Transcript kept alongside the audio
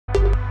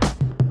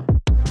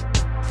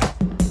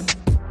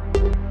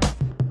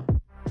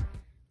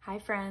Hi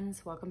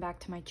friends, welcome back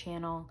to my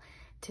channel.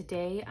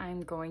 Today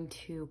I'm going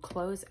to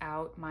close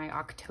out my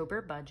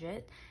October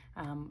budget.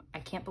 I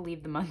can't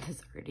believe the month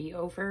is already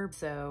over,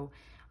 so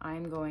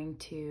I'm going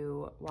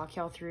to walk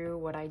y'all through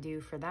what I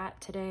do for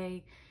that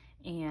today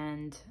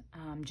and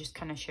just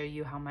kind of show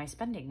you how my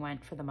spending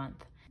went for the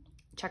month.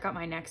 Check out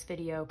my next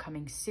video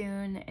coming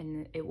soon,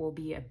 and it will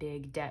be a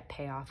big debt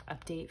payoff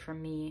update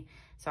from me.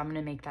 So I'm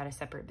gonna make that a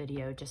separate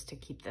video just to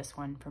keep this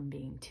one from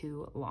being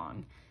too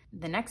long.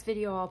 The next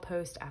video I'll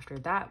post after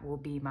that will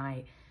be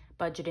my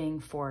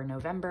budgeting for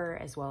November,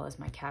 as well as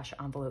my cash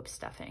envelope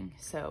stuffing.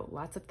 So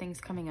lots of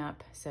things coming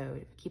up,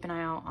 so keep an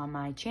eye out on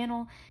my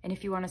channel. And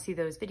if you wanna see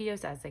those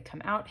videos as they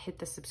come out, hit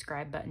the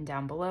subscribe button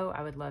down below.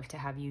 I would love to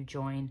have you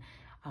join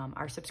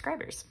our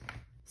subscribers.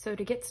 So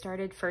to get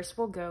started, first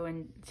we'll go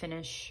and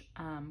finish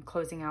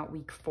closing out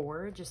week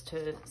 4 just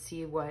to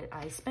see what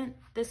I spent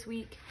this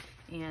week.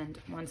 And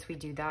once we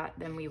do that,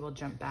 then we will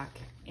jump back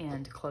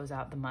and close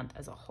out the month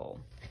as a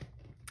whole.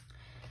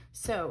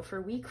 So for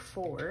week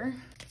 4,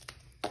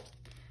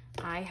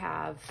 I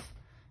have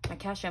my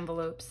cash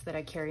envelopes that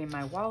I carry in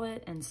my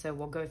wallet. And so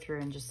we'll go through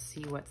and just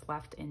see what's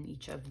left in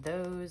each of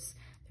those.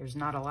 There's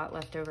not a lot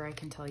left over, I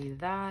can tell you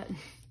that.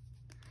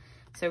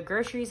 So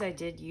groceries, I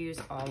did use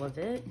all of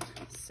it.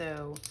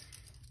 So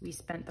we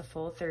spent the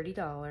full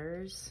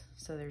 $30,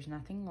 so there's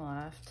nothing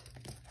left.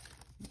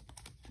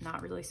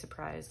 Not really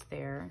surprised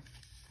there.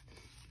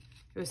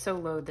 It was so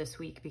low this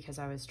week because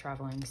I was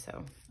traveling,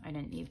 so I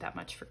didn't need that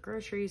much for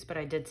groceries, but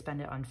I did spend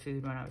it on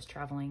food when I was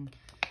traveling.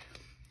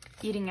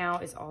 Eating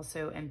out is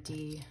also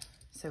empty,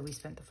 so we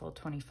spent the full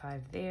 $25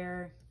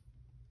 there.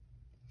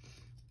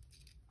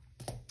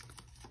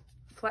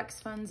 Flex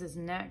funds is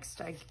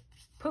next. I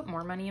put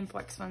more money in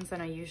flex funds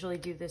than I usually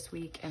do this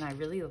week, and I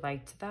really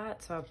liked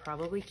that, so I'll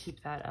probably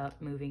keep that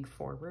up moving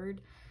forward.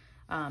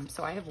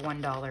 So I have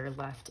 $1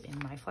 left in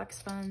my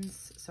flex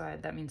funds, so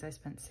that means I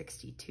spent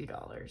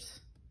 $62.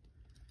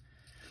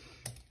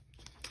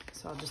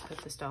 So I'll just put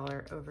this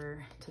dollar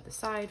over to the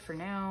side for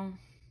now.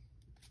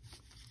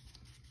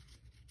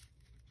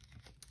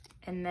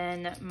 And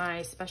then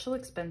my special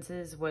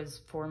expenses was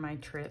for my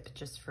trip,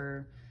 just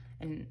for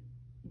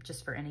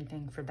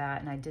anything for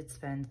that, and I did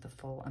spend the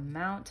full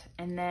amount.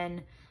 And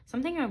then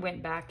something I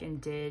went back and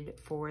did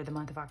for the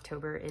month of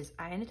October is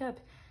I ended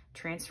up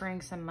transferring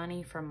some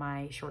money from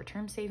my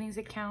short-term savings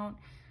account,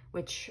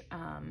 which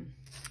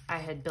I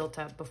had built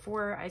up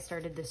before I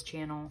started this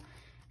channel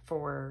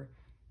for,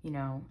 you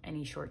know,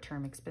 any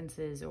short-term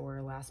expenses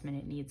or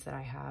last-minute needs that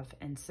I have.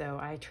 And so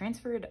I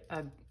transferred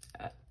a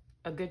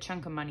good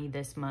chunk of money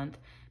this month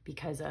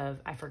because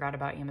I forgot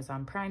about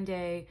Amazon Prime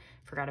Day,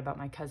 forgot about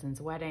my cousin's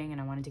wedding,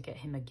 and I wanted to get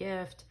him a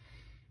gift.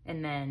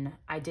 And then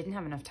I didn't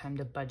have enough time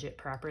to budget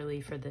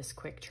properly for this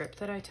quick trip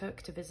that I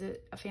took to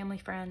visit a family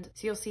friend.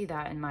 So you'll see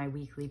that in my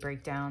weekly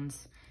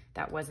breakdowns.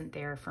 That wasn't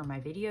there for my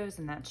videos,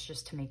 and that's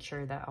just to make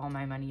sure that all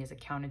my money is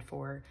accounted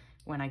for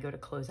when I go to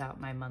close out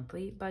my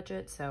monthly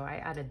budget. So I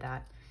added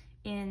that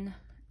in,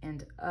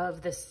 and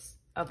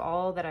of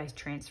all that I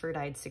transferred,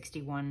 I had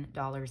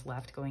 $61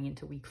 left going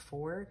into week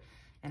 4,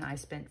 and I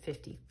spent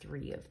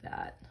 53 of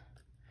that.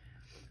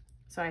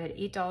 So I had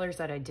 $8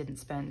 that I didn't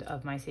spend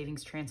of my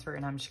savings transfer,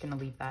 and I'm just gonna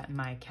leave that in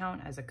my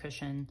account as a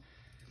cushion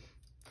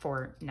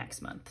for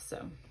next month.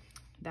 So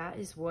that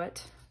is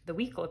what the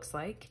week looks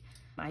like.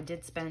 I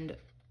did spend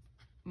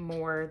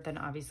more than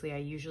obviously I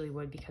usually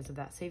would because of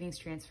that savings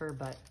transfer,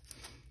 but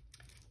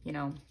you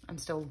know, I'm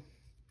still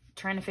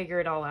trying to figure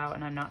it all out,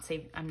 and I'm not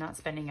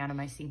spending out of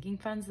my sinking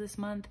funds this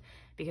month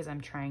because I'm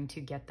trying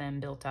to get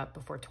them built up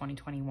before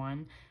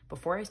 2021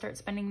 before I start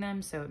spending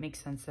them. So it makes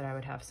sense that I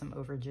would have some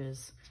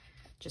overages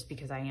just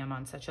because I am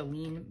on such a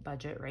lean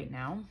budget right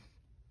now.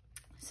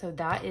 So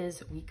that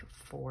is week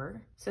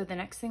 4. So the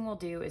next thing we'll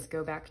do is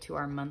go back to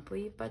our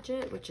monthly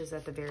budget, which is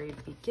at the very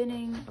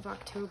beginning of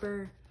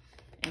October,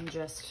 and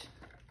just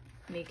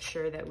make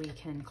sure that we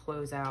can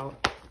close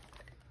out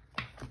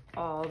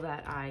all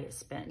that I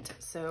spent.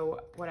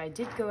 So what I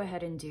did go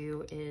ahead and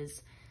do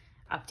is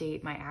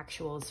update my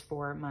actuals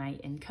for my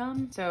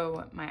income.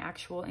 So my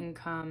actual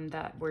income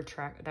that we're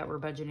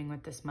budgeting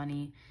with this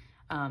money,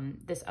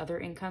 this other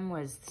income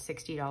was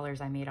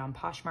 $60 I made on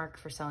Poshmark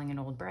for selling an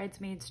old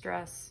bridesmaid's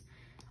dress.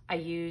 I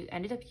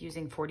ended up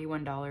using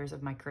 $41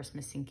 of my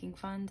Christmas sinking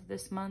fund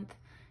this month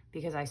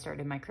because I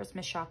started my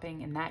Christmas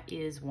shopping, and that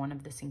is one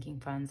of the sinking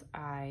funds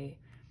I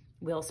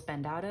will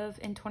spend out of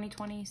in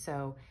 2020.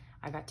 So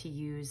I got to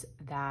use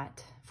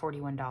that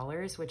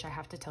 $41, which I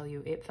have to tell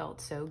you, it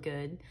felt so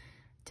good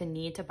to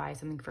need to buy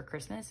something for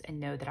Christmas and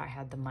know that I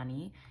had the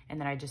money, and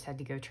that I just had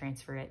to go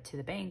transfer it to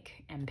the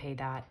bank and pay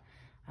that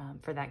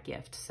for that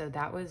gift. So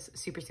that was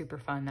super, super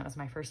fun. That was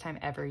my first time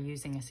ever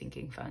using a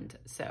sinking fund.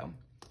 So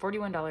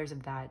 $41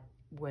 of that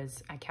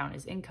I count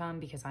as income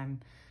because I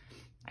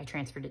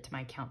transferred it to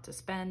my account to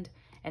spend.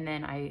 And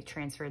then I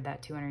transferred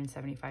that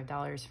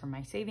 $275 from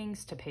my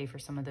savings to pay for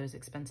some of those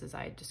expenses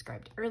I had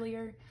described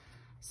earlier.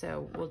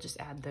 So we'll just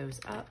add those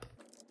up.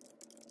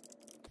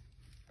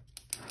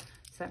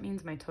 So that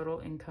means my total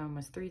income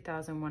was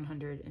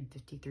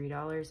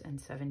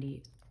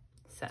 $3,153.70.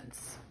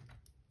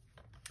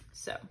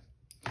 So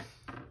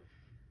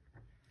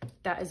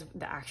that is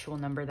the actual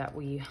number that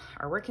we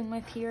are working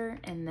with here.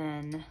 And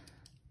then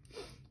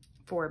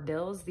for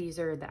bills, these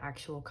are the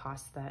actual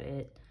costs that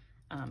it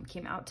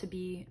came out to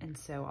be. And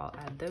so I'll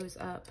add those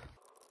up.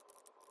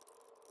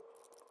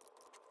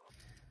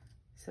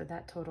 So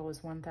that total is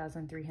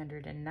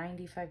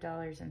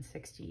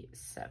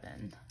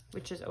 $1,395.67,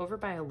 which is over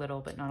by a little,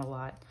 but not a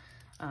lot.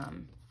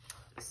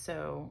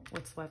 So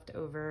what's left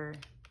over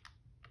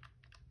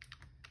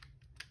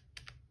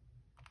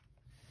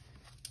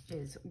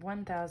is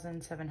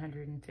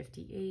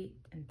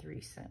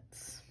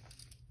 $1,758.03.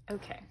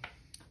 Okay.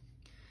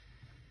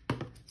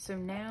 So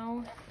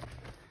now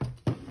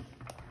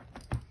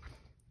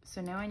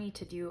I need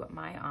to do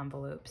my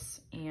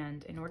envelopes,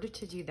 and in order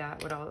to do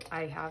that,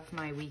 I have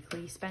my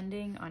weekly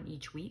spending on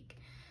each week.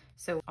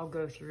 So I'll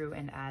go through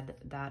and add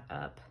that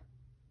up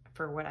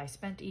for what I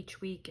spent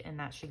each week, and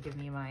that should give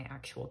me my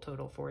actual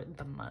total for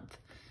the month.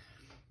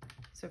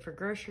 So for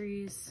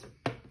groceries,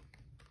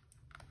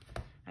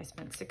 I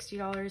spent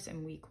 $60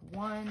 in week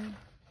 1,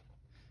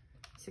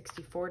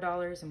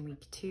 $64 in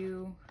week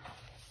 2,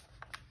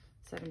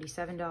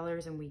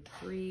 $77 in week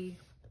 3,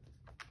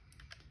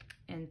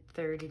 and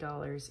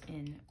 $30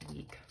 in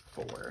week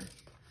 4.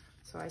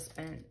 So I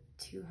spent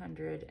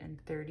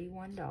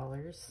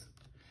 $231,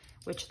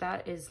 which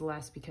that is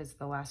less because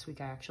the last week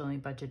I actually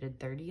budgeted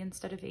 30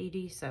 instead of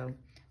 80. So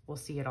we'll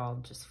see it all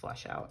just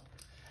flush out.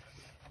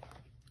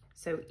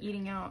 So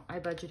eating out, I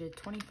budgeted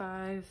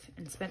 25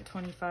 and spent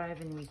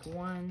 25 in week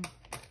 1.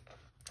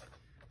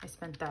 I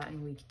spent that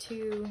in week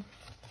 2.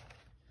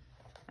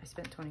 I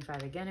spent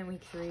 25 again in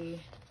week 3,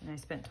 and I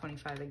spent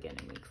 25 again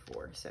in week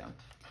 4. So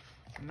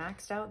I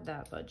maxed out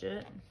that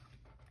budget.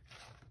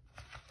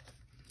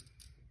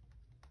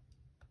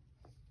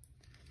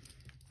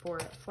 For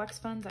flex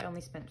funds, I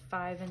only spent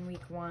 5 in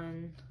week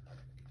 1,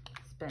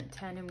 spent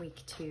 10 in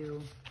week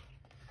 2,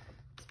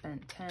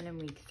 spent 10 in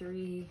week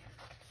 3,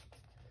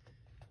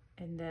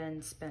 and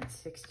then spent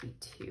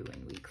 62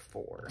 in week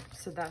 4.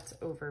 So that's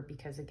over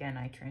because, again,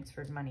 I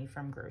transferred money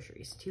from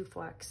groceries to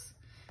flex.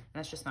 And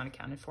that's just not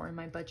accounted for in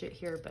my budget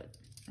here, but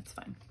it's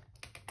fine.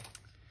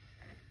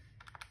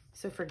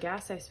 So for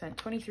gas, I spent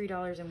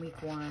 $23 in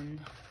week 1,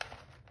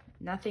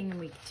 nothing in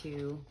week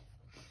 2,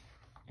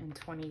 and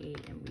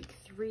 28 in week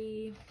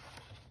 3.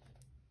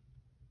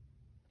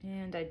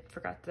 And I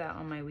forgot that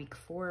on my week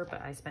 4,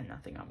 but I spent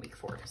nothing on week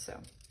 4.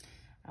 So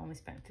I only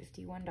spent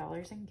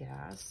 $51 in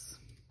gas.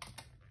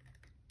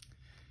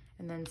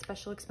 And then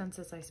special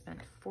expenses, I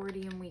spent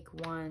 $40 in week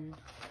 1,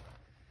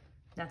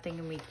 nothing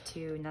in week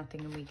 2,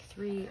 nothing in week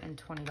 3, and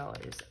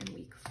 $20 in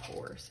week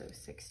 4, so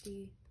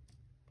 $60.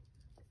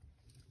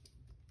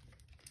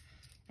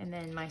 And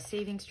then my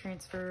savings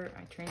transfer,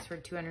 I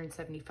transferred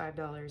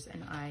 $275,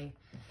 and I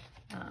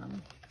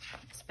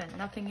spent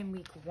nothing in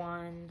week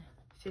 1,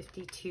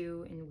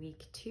 $52 in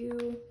week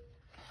 2,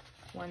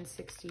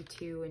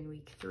 $162 in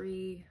week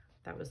 3,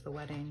 that was the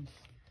wedding,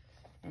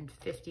 and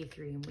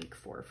 $53 in week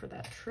 4 for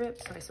that trip.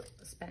 So I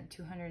spent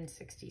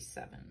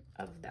 $267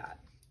 of that.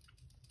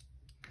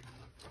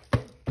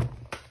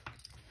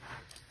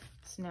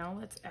 So now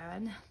let's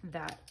add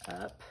that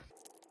up.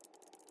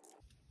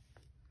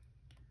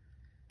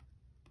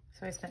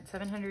 So I spent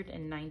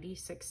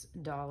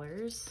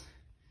 $796,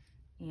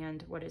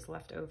 and what is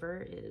left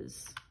over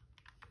is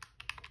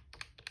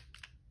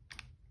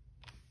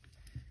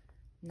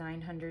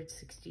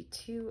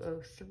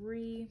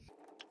 $962.03.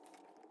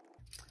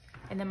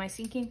 And then my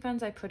sinking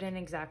funds, I put in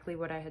exactly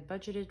what I had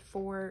budgeted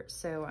for.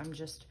 So I'm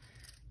just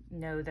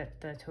know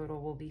that the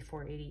total will be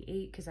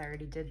 $488 because I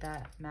already did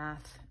that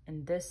math,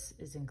 and this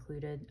is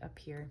included up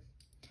here.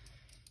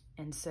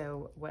 And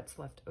so what's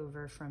left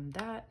over from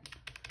that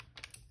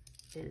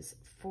is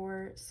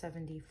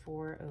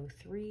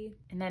 $474.03.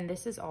 And then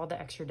this is all the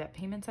extra debt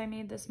payments I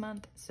made this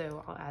month,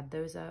 so I'll add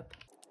those up.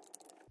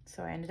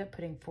 So I ended up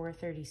putting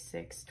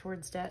 $436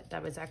 towards debt.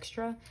 That was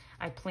extra.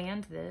 I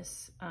planned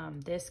this.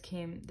 This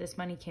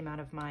money came out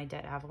of my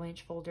debt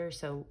avalanche folder.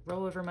 So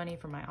rollover money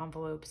from my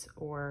envelopes,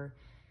 or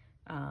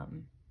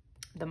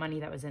the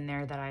money that was in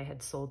there that I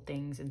had sold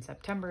things in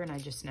September and I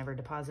just never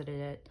deposited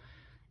it.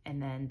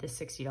 And then this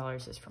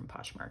 $60 is from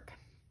Poshmark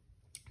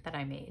that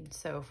I made.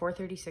 So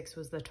 $436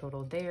 was the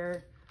total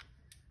there.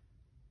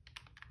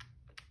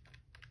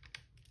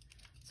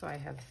 So I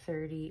have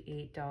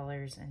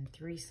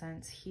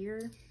 $38.03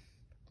 here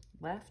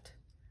left.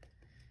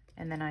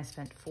 And then I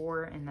spent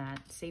 $4 in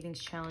that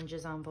savings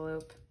challenges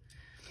envelope.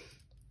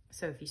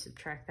 So if you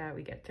subtract that,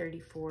 we get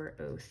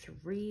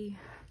 $34.03.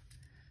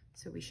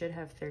 So we should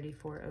have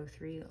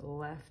 $34.03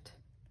 left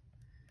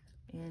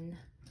in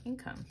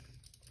income.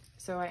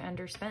 So I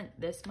underspent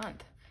this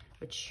month,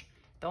 which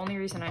the only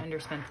reason I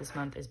underspent this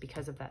month is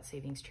because of that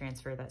savings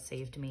transfer that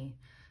saved me,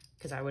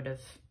 because I would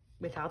have,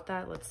 without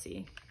that, let's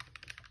see,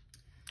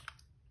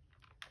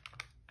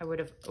 I would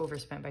have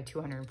overspent by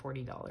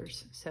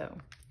 $240. So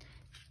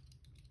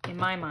in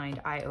my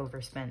mind, I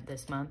overspent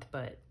this month,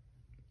 but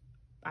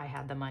I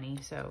had the money.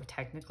 So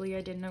technically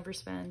I didn't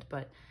overspend,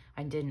 but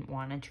I didn't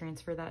want to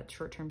transfer that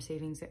short-term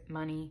savings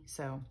money.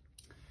 So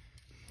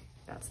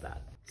that's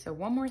that. So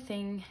one more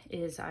thing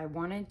is I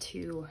wanted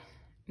to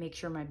make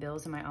sure my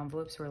bills and my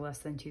envelopes were less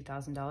than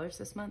 $2,000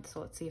 this month.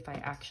 So let's see if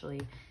I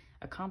actually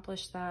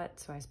accomplished that.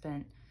 So I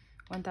spent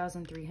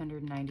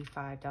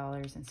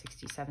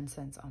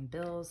 $1,395.67 on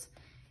bills,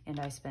 and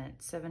I spent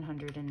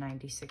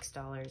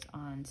 $796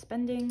 on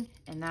spending,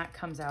 and that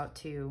comes out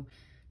to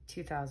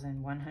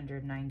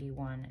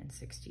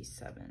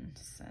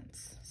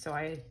 $2,191.67. So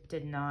I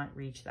did not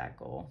reach that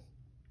goal,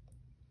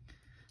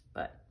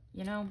 but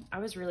you know, I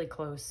was really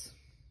close,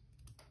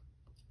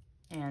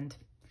 and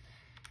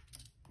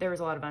there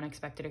was a lot of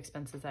unexpected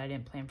expenses that I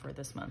didn't plan for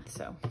this month,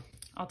 so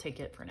I'll take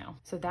it for now.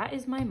 So that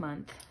is my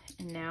month,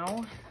 and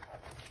now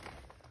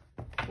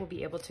we'll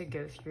be able to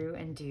go through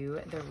and do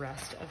the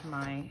rest of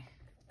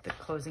the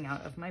closing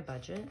out of my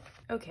budget.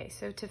 Okay,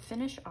 so to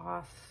finish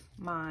off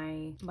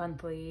my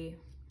monthly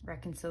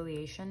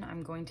reconciliation,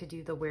 I'm going to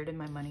do the Where Did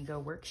My Money Go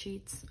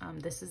worksheets.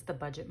 This is the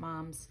Budget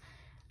Moms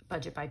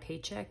Budget by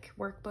Paycheck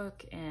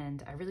workbook,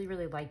 and I really,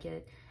 really like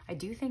it. I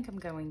do think I'm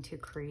going to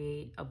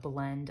create a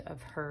blend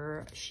of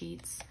her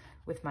sheets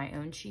with my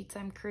own sheets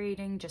I'm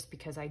creating, just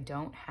because I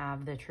don't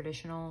have the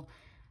traditional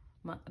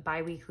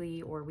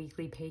bi-weekly or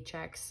weekly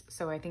paychecks.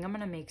 So I think I'm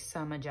gonna make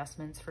some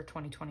adjustments for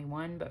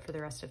 2021, but for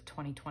the rest of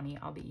 2020,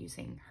 I'll be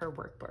using her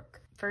workbook.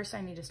 First, I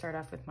need to start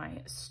off with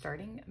my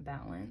starting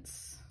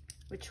balance,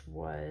 which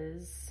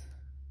was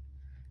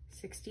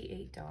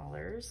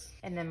 $68.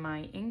 And then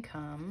my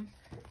income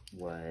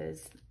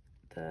was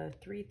the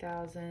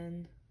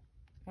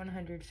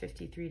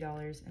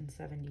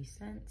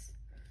 $3,153.70,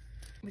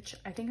 which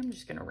I think I'm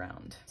just gonna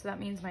round. So that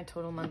means my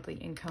total monthly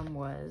income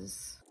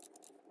was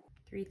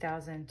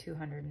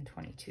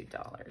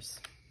 $3,222.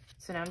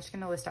 So now I'm just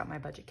gonna list out my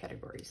budget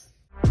categories.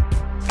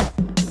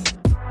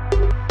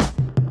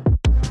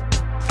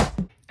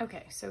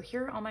 Okay, so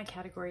here are all my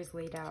categories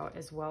laid out,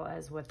 as well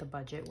as what the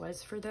budget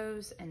was for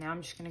those. And now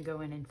I'm just gonna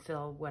go in and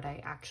fill what I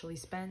actually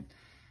spent,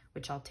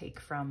 which I'll take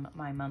from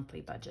my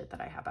monthly budget that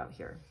I have out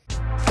here.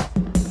 So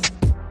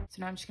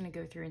now I'm just gonna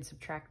go through and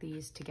subtract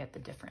these to get the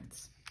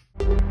difference.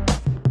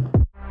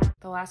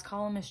 The last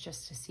column is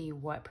just to see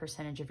what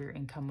percentage of your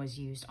income was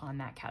used on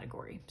that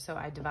category. So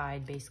I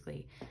divide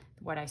basically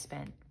what I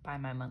spent by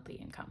my monthly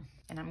income,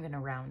 and I'm gonna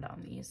round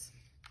on these.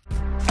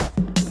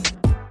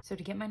 So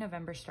to get my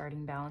November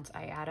starting balance,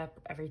 I add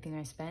up everything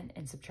I spent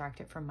and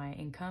subtract it from my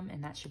income,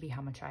 and that should be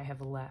how much I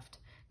have left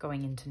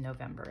going into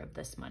November of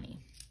this money.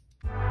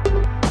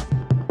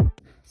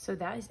 So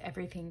that is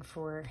everything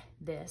for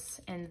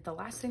this. And the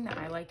last thing that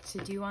I like to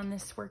do on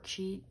this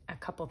worksheet, a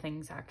couple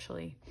things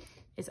actually,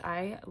 is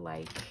I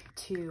like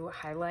to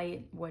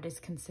highlight what is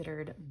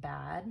considered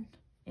bad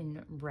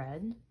in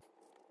red.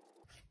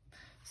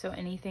 So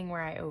anything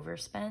where I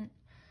overspent.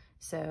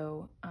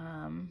 So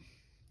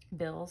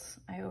bills,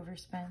 I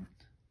overspent.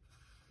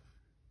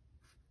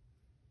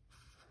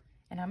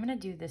 And I'm gonna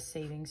do this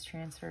savings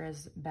transfer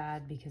as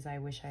bad because I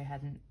wish I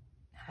hadn't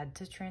had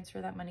to transfer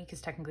that money,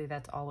 because technically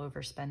that's all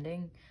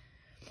overspending.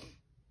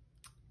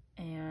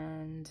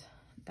 And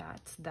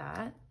that's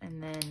that.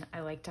 And then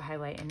I like to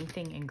highlight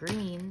anything in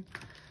green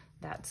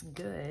that's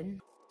good.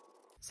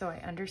 So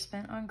I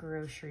underspent on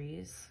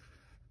groceries,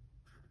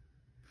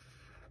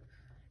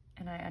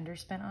 and I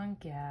underspent on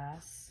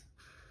gas,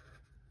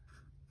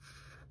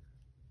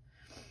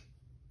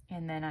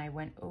 and then I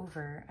went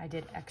over, I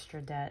did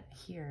extra debt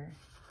here.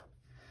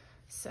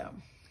 So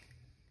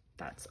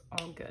that's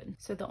all good.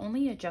 So the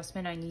only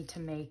adjustment I need to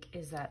make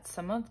is that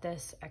some of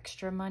this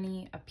extra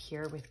money up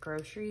here with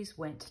groceries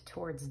went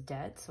towards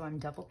debt, so I'm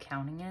double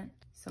counting it.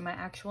 So my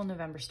actual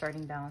November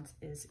starting balance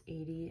is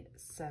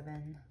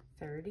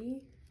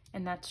 $87.30,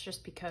 and that's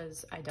just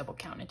because I double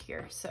counted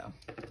here. So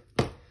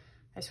I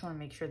just want to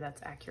make sure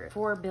that's accurate.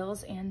 For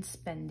bills and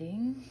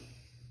spending,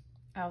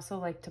 I also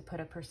like to put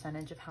a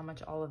percentage of how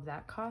much all of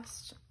that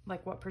cost,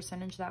 like what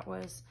percentage that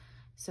was.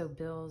 So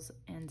bills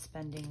and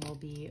spending will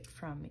be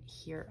from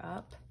here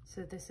up.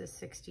 So this is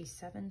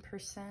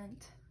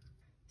 67%.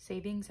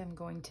 Savings, I'm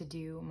going to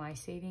do my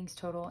savings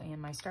total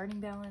and my starting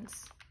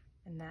balance,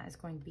 and that is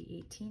going to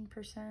be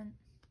 18%.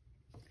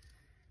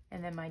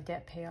 And then my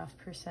debt payoff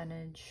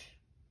percentage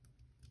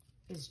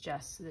is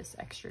just this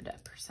extra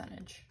debt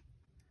percentage.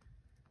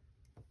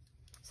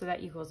 So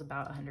that equals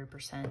about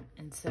 100%.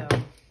 And so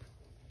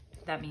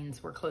that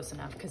means we're close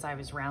enough because I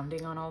was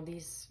rounding on all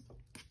these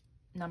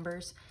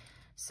numbers.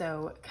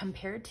 So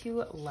compared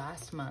to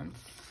last month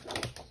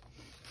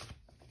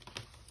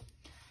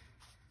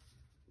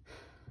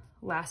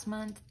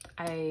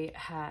I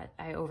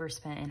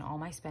overspent in all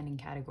my spending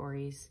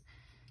categories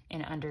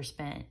and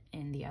underspent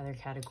in the other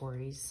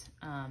categories.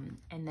 And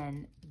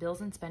then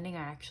bills and spending,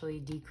 I actually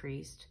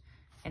decreased,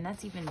 and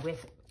that's even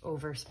with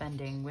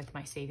overspending with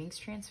my savings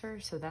transfer.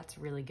 So that's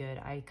really good.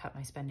 I cut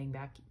my spending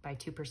back by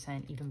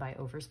 2% even by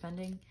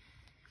overspending.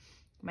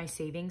 My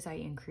savings I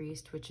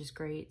increased, which is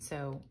great.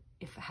 So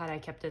had I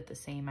kept it the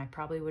same, I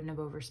probably wouldn't have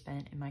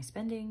overspent in my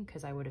spending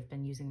because I would have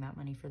been using that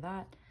money for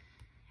that.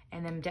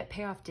 And then debt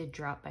payoff did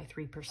drop by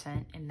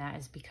 3%, and that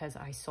is because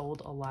I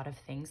sold a lot of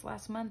things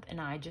last month,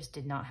 and I just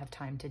did not have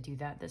time to do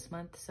that this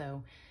month.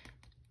 So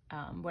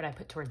what I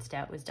put towards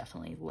debt was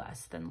definitely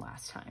less than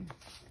last time.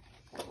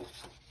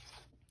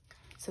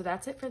 So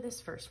that's it for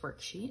this first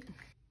worksheet.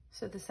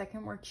 So the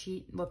second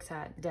worksheet looks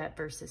at debt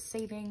versus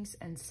savings.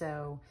 And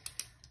so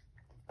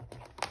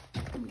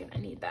I'm gonna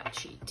need that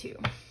sheet too.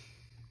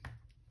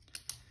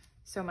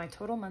 So my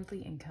total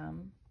monthly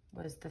income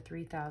was the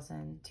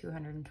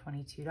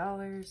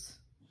 $3,222.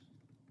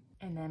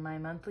 And then my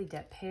monthly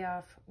debt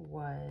payoff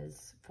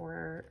was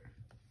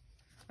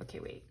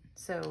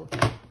so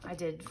I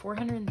did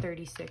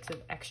 436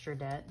 of extra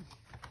debt,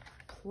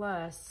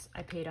 plus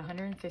I paid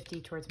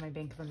 150 towards my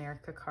Bank of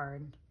America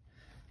card,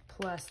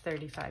 plus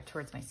 35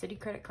 towards my Citi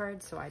credit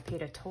card. So I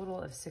paid a total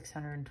of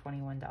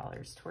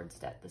 $621 towards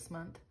debt this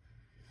month.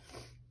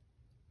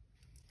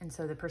 And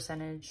so the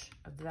percentage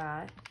of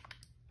that,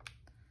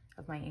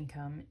 of my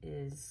income,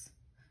 is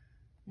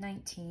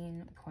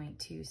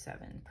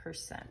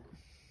 19.27%.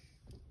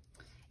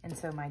 And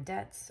so my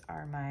debts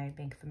are my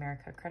Bank of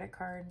America credit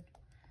card,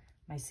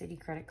 my Citi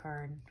credit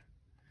card,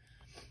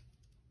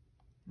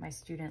 my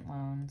student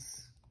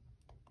loans,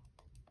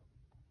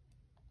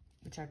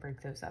 which I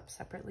break those up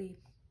separately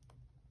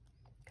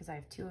because I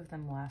have 2 of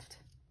them left.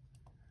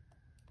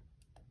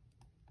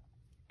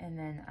 And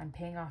then I'm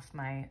paying off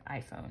my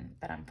iPhone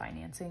that I'm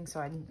financing, so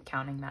I'm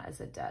counting that as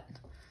a debt.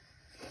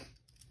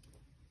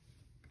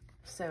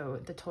 So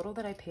the total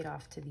that I paid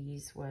off to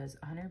these was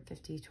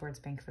 150 towards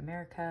Bank of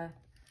America,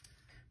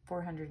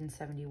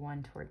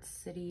 471 towards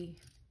Citi.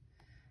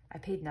 I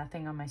paid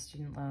nothing on my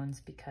student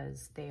loans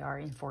because they are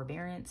in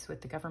forbearance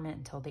with the government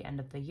until the end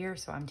of the year.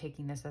 So I'm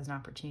taking this as an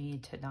opportunity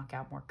to knock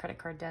out more credit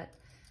card debt.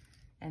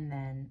 And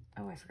then,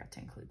 oh, I forgot to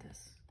include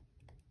this.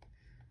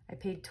 I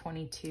paid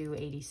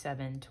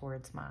 $22.87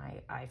 towards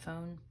my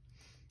iPhone.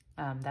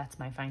 That's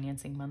my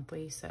financing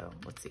monthly. So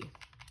let's see,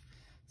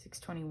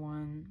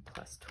 $621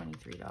 plus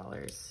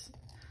 $23.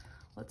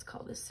 Let's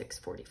call this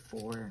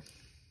 $644.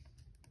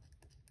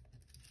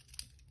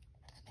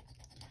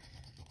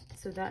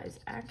 So that is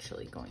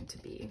actually going to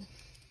be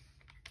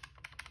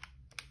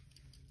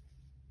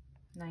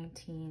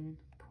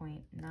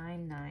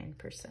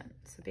 19.99%.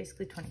 So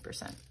basically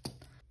 20%,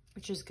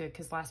 which is good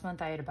because last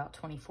month I had about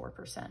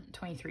 24%,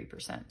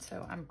 23%.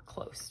 So I'm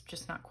close,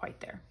 just not quite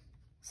there.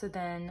 So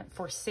then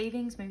for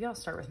savings, maybe I'll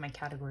start with my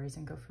categories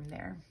and go from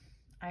there.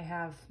 I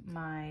have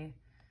my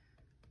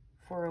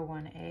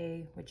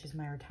 401A, which is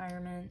my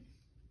retirement.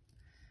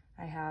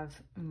 I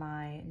have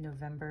my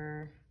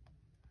November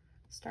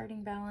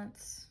starting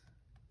balance.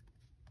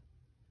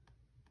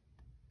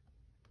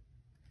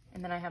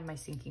 And then I have my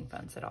sinking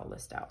funds that I'll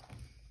list out.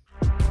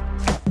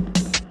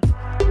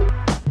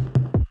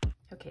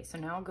 Okay, so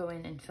now I'll go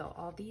in and fill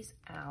all these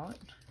out.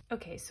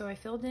 Okay, so I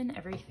filled in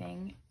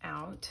everything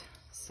out.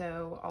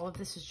 So all of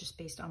this is just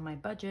based on my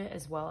budget,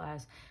 as well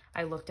as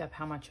I looked up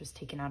how much was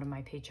taken out of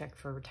my paycheck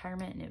for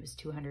retirement, and it was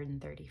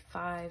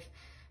 $235.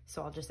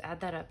 So I'll just add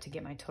that up to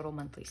get my total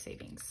monthly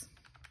savings.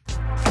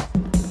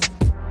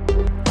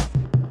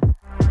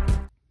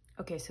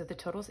 Okay, so the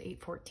total is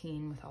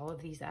 $814 with all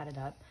of these added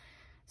up.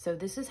 So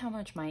this is how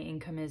much my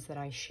income is that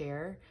I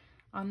share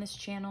on this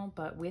channel,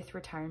 but with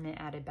retirement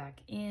added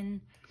back in,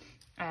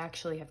 I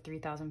actually have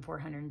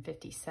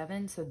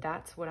 $3,457. So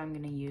that's what I'm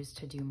going to use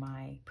to do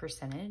my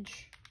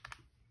percentage.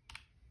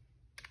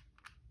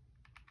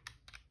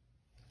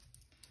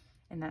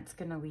 And that's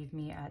going to leave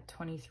me at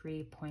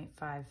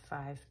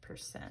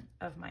 23.55%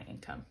 of my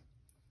income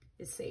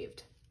is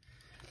saved,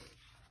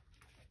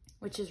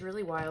 which is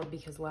really wild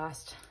because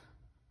last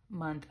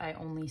month I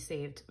only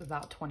saved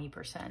about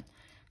 20%.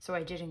 So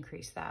I did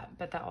increase that,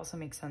 but that also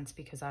makes sense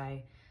because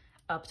I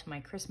upped my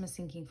Christmas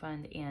sinking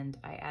fund and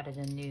I added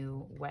a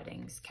new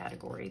weddings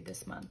category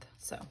this month.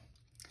 So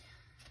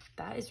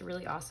that is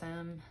really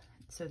awesome.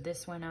 So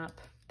this went up,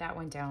 that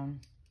went down,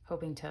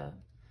 hoping to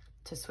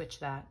switch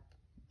that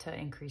to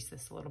increase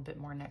this a little bit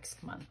more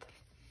next month.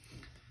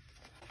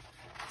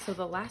 So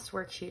the last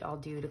worksheet I'll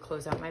do to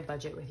close out my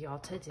budget with y'all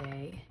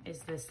today is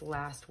this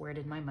last Where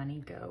Did My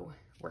Money Go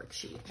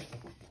worksheet.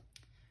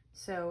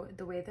 So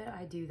the way that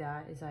I do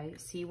that is I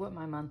see what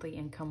my monthly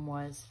income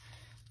was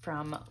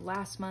from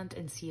last month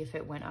and see if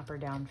it went up or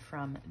down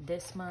from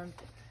this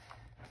month.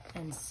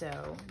 And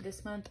so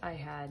this month I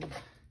had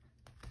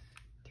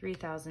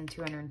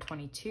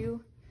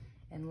 $3,222,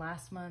 and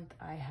last month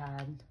I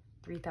had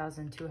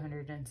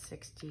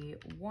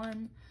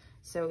 $3,261.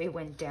 So it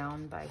went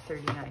down by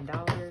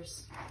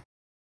 $39.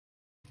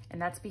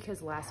 And that's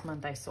because last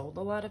month I sold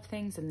a lot of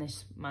things and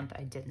this month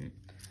I didn't.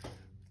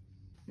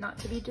 Not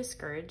to be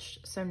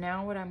discouraged. So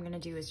now what I'm gonna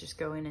do is just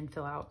go in and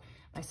fill out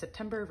my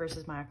September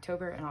versus my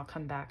October, and I'll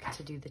come back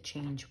to do the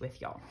change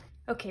with y'all.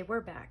 Okay,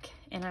 we're back,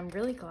 and I'm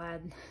really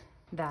glad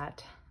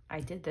that I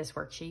did this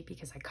worksheet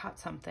because I caught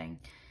something.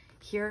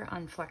 Here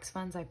on Flex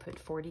Funds, I put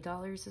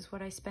 $40 is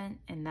what I spent,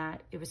 and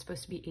that it was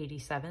supposed to be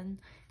 $87,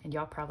 and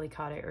y'all probably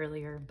caught it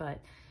earlier, but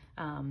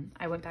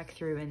I went back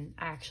through and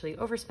I actually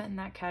overspent in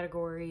that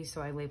category,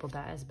 so I labeled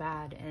that as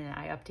bad, and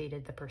I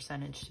updated the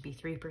percentage to be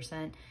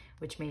 3%,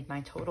 which made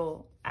my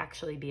total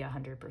actually be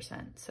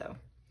 100%. So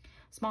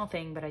small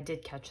thing, but I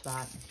did catch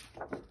that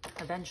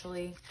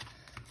eventually.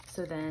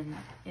 So then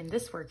in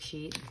this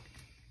worksheet,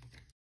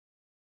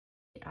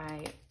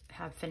 I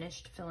have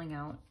finished filling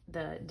out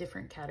the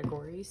different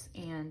categories,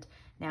 and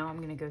now I'm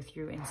gonna go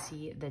through and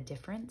see the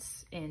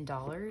difference in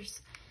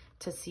dollars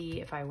to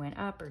see if I went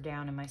up or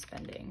down in my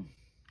spending.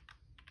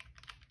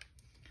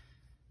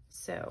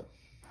 So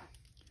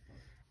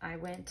I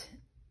went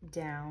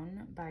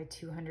down by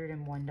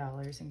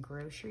 $201 in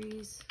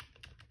groceries.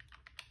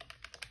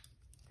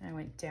 I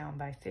went down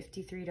by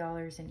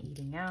 $53 in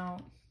eating out.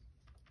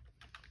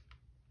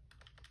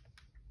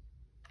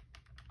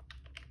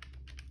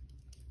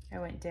 I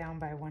went down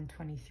by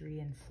 $123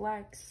 in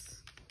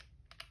flex.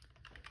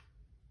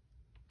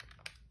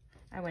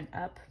 I went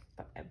up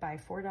by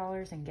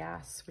 $4 in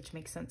gas, which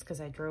makes sense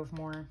because I drove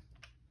more.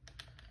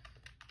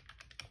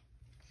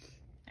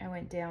 I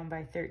went down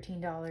by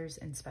 $13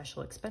 in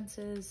special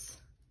expenses.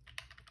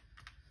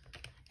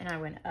 And I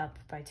went up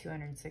by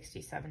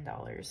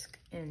 $267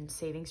 in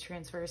savings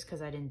transfers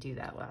because I didn't do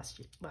that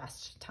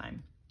last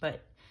time.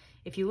 But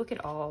if you look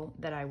at all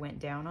that I went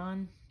down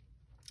on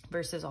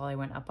versus all I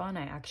went up on,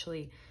 I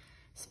actually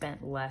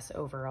spent less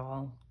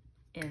overall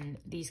in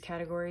these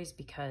categories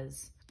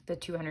because the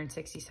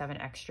 $267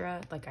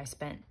 extra, like I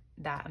spent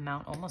that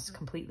amount almost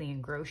completely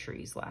in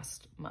groceries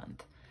last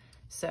month.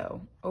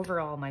 So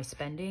overall, my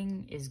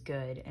spending is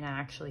good, and I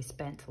actually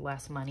spent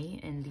less money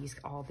in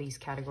all these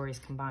categories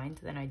combined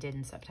than I did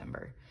in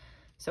September.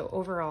 So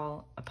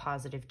overall, a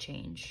positive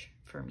change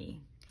for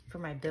me. For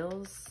my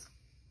bills,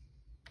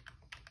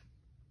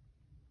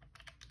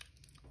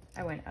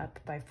 I went up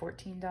by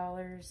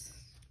 $14,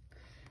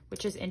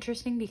 which is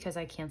interesting because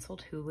I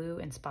canceled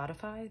Hulu and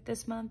Spotify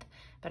this month,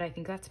 but I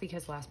think that's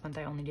because last month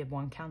I only did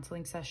 1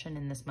 counseling session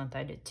and this month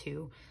I did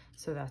 2,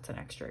 so that's an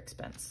extra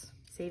expense.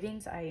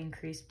 Savings, I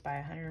increased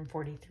by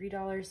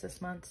 $143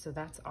 this month, so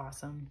that's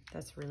awesome.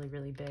 That's really,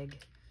 really big.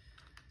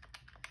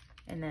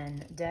 And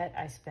then debt,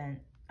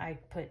 I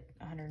put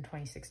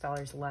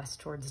 $126 less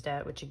towards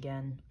debt, which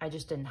again, I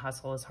just didn't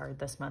hustle as hard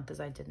this month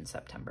as I did in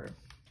September.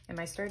 And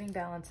my starting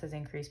balance has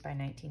increased by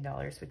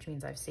 $19, which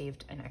means I've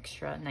saved an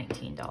extra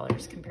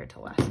 $19 compared to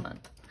last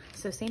month.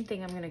 So same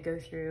thing, I'm gonna go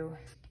through,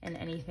 and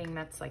anything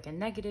that's like a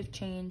negative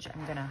change,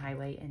 I'm gonna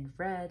highlight in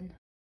red.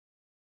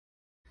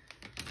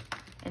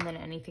 And then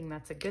anything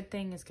that's a good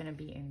thing is gonna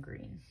be in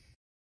green.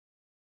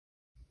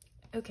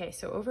 Okay,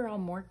 so overall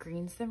more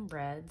greens than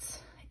reds,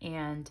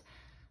 and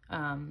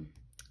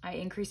I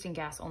increased in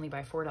gas only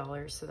by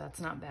 $4, so that's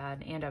not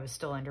bad, and I was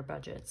still under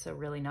budget, so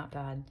really not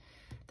bad.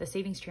 The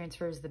savings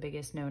transfer is the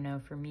biggest no-no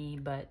for me,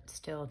 but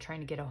still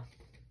trying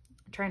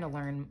to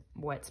learn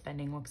what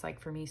spending looks like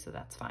for me, so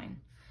that's fine.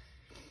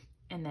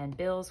 And then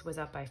bills was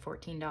up by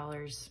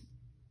 $14,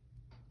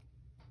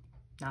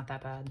 not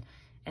that bad.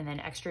 And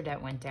then extra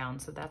debt went down,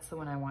 so that's the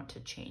one I want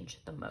to change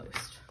the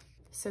most.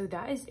 So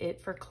that is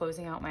it for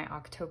closing out my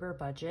October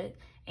budget,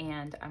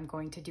 and I'm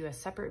going to do a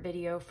separate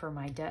video for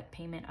my debt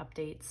payment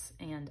updates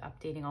and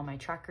updating all my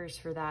trackers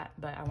for that,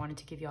 but I wanted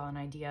to give you all an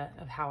idea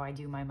of how I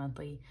do my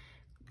monthly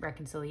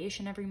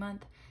reconciliation every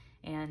month.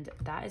 And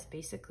that is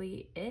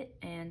basically it,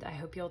 and I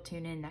hope you'll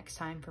tune in next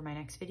time for my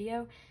next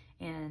video.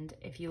 And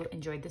if you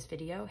enjoyed this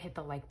video, hit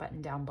the like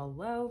button down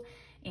below,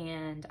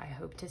 and I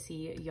hope to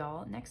see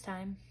y'all next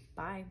time.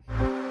 Bye.